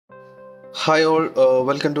Hi all,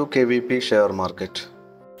 welcome to KVP share market.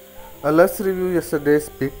 Let's review yesterday's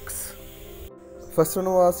picks. First one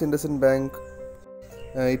was IndusInd Bank.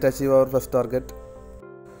 It achieved our first target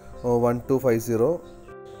 1250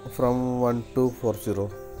 from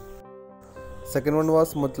 1240. Second one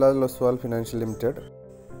was Motilal Oswal Financial Limited.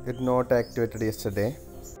 It not activated yesterday.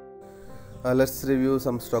 Let's review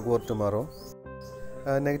some stock for tomorrow.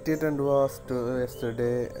 Negative trend was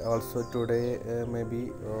yesterday, also today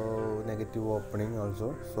maybe negative opening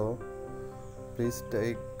also. So please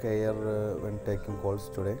take care when taking calls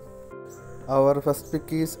today. Our first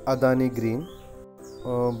pick is Adani Green.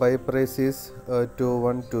 Buy price is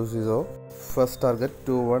 2120. First target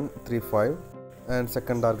 2135 and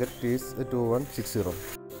second target is 2160.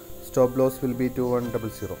 Stop loss will be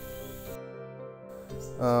 2100.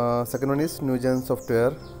 Second one is Newgen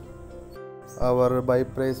Software. Our buy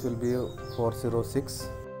price will be 406.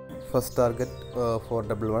 First target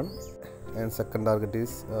 411 and second target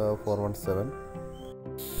is 417.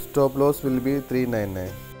 Stop loss will be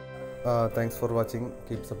 399. Thanks for watching.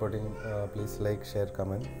 Keep supporting. Please like, share,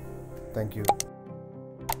 comment. Thank you.